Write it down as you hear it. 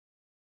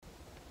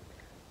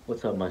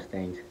What's up,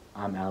 Mustangs?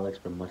 I'm Alex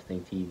from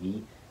Mustang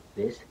TV.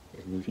 This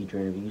is New Teacher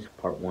Interviews,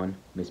 Part 1,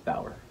 Miss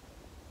Bauer.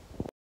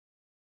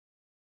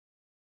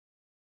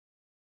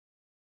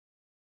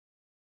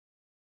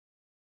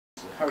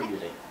 How are you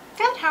today?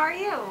 Good, how are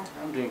you?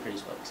 I'm doing pretty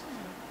well.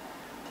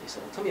 Okay, so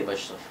tell me about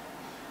yourself.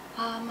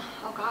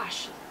 Oh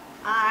gosh.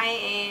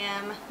 I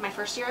am my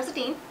first year as a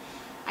dean.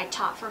 I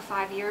taught for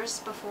 5 years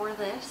before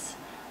this.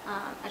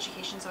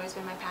 Education's always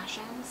been my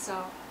passion,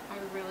 so I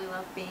really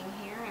love being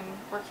here and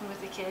working with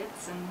the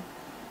kids. And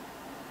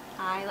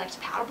I like to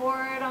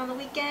paddleboard on the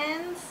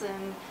weekends,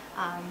 and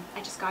I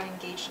just got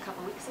engaged a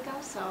couple weeks ago,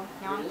 so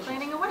now I'm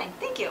planning a wedding.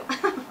 Thank you.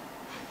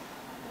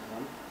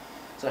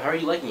 So how are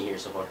you liking it here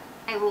so far?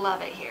 I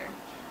love it here.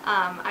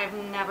 I've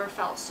never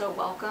felt so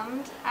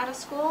welcomed at a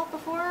school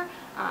before,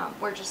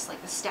 where just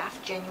like the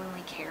staff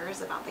genuinely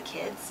cares about the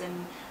kids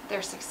and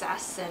their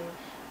success, and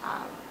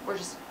we're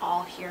just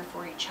all here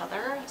for each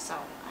other, so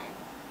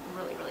I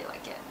really, really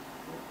like it.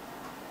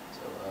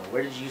 So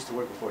where did you used to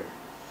work before?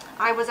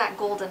 I was at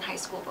Golden High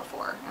School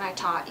before, and I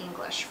taught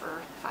English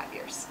for 5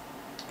 years.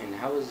 And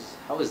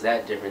how is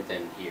that different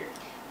than here?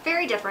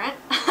 Very different.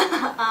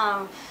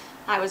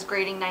 I was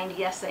grading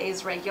 90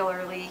 essays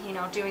regularly, you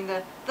know, doing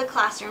the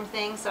classroom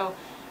thing. So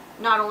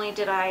not only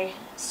did I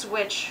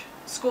switch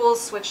schools,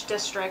 switch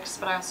districts,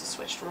 but I also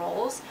switched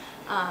roles.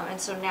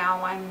 And so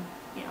now I'm,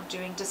 you know,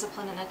 doing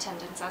discipline and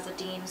attendance as a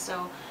dean.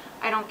 So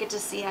I don't get to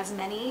see as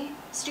many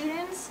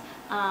students,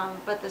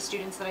 but the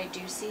students that I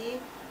do see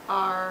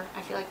are,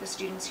 I feel like, the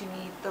students who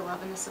need the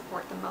love and the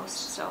support the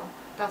most. So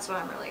that's what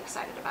I'm really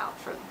excited about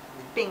for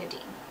being a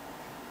dean.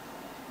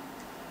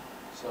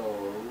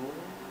 So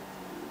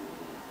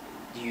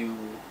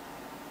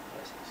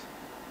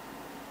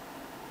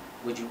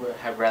would you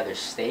have rather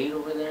stayed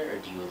over there, or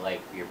do you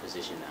like your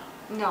position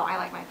now? No, I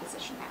like my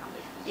position now.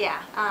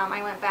 Yeah,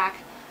 I went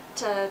back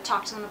to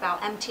talk to them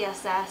about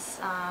MTSS,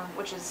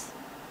 which is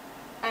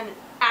an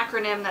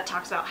acronym that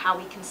talks about how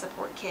we can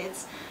support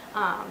kids.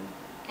 And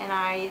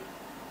I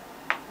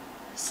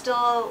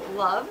still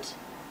loved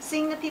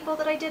seeing the people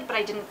that I did, but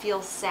I didn't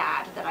feel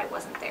sad that I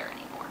wasn't there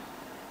anymore.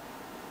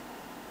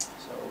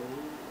 So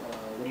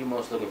what are you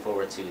most looking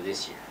forward to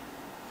this year?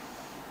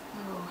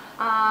 Ooh,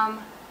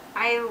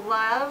 I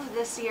love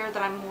this year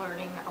that I'm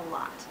learning a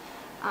lot.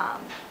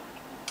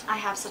 I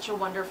have such a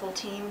wonderful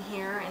team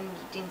here in the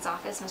Dean's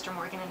office. Mr.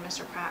 Morgan and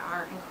Mr. Pratt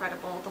are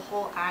incredible. The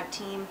whole ad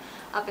team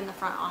up in the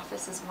front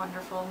office is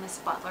wonderful. Miss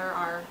Butler,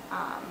 our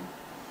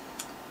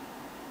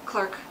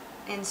clerk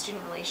in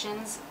student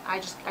relations,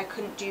 I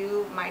couldn't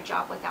do my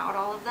job without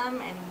all of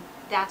them, and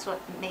that's what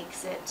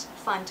makes it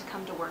fun to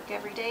come to work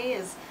every day,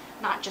 is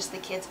not just the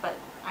kids, but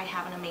I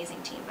have an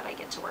amazing team that I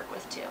get to work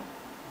with too.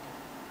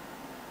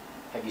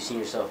 Have you seen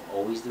yourself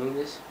always doing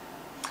this?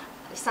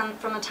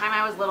 From the time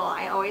I was little,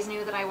 I always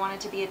knew that I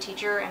wanted to be a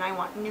teacher, and I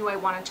knew I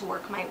wanted to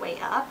work my way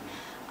up.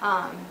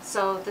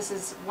 So this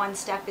is one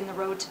step in the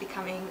road to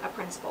becoming a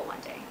principal one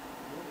day.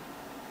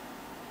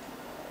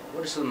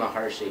 What are some of the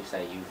hardships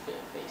that you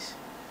face?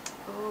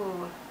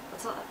 Ooh,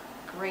 that's a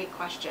great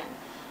question.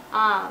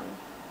 I'd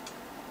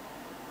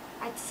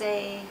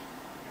say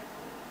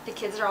the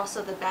kids are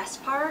also the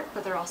best part,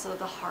 but they're also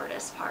the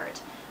hardest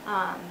part.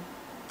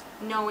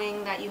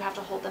 Knowing that you have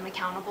to hold them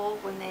accountable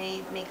when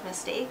they make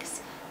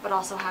mistakes, but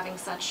also having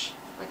such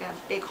like a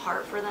big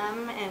heart for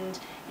them, and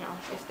you know,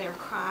 if they're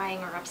crying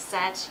or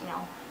upset, you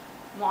know,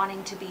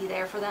 wanting to be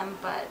there for them,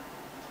 but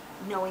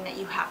knowing that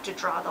you have to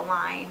draw the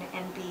line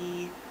and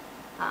be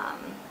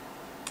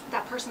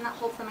that person that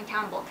holds them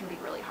accountable can be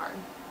really hard.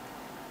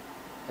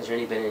 Has there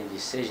been any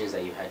decisions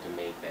that you had to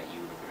make that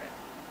you regret?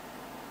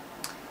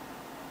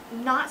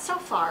 Not so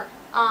far.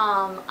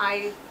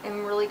 I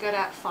am really good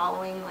at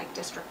following like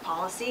district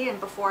policy,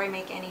 and before I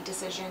make any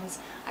decisions,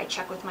 I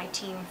check with my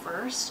team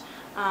first.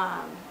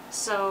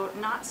 So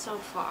not so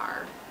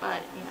far,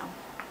 but you know,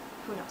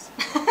 who knows?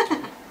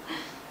 I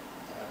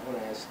want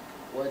to ask,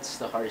 what's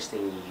the hardest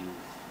thing you've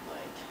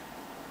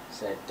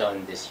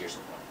done this year so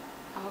far?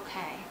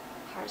 Okay,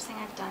 hardest thing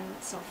I've done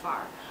so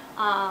far.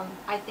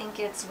 I think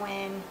it's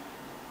when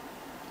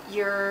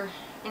you're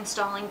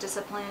installing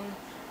discipline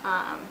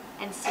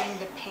and seeing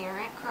the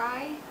parent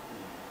cry,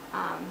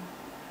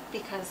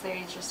 because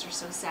they just are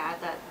so sad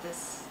that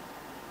this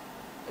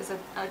is a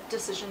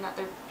decision that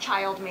their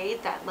child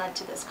made that led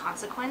to this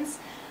consequence,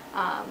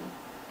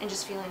 and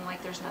just feeling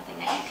like there's nothing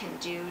that you can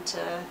do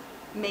to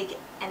make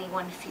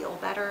anyone feel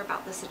better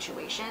about the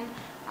situation.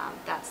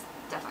 That's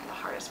definitely the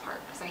hardest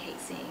part, because I hate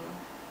seeing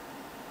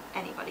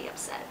anybody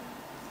upset.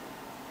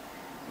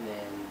 And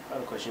then,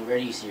 final question, where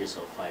do you see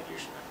yourself 5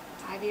 years from now?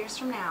 5 years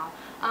from now.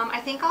 I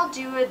think I'll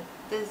do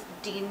the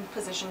dean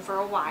position for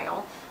a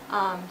while.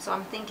 So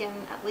I'm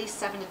thinking at least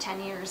 7 to 10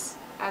 years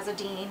as a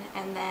dean,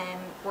 and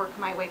then work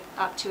my way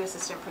up to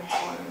assistant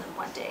principal, and then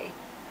one day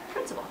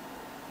principal.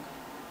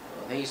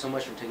 Well, thank you so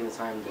much for taking the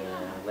time to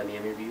let me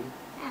interview you.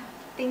 Yeah,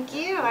 thank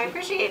you. I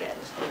appreciate it.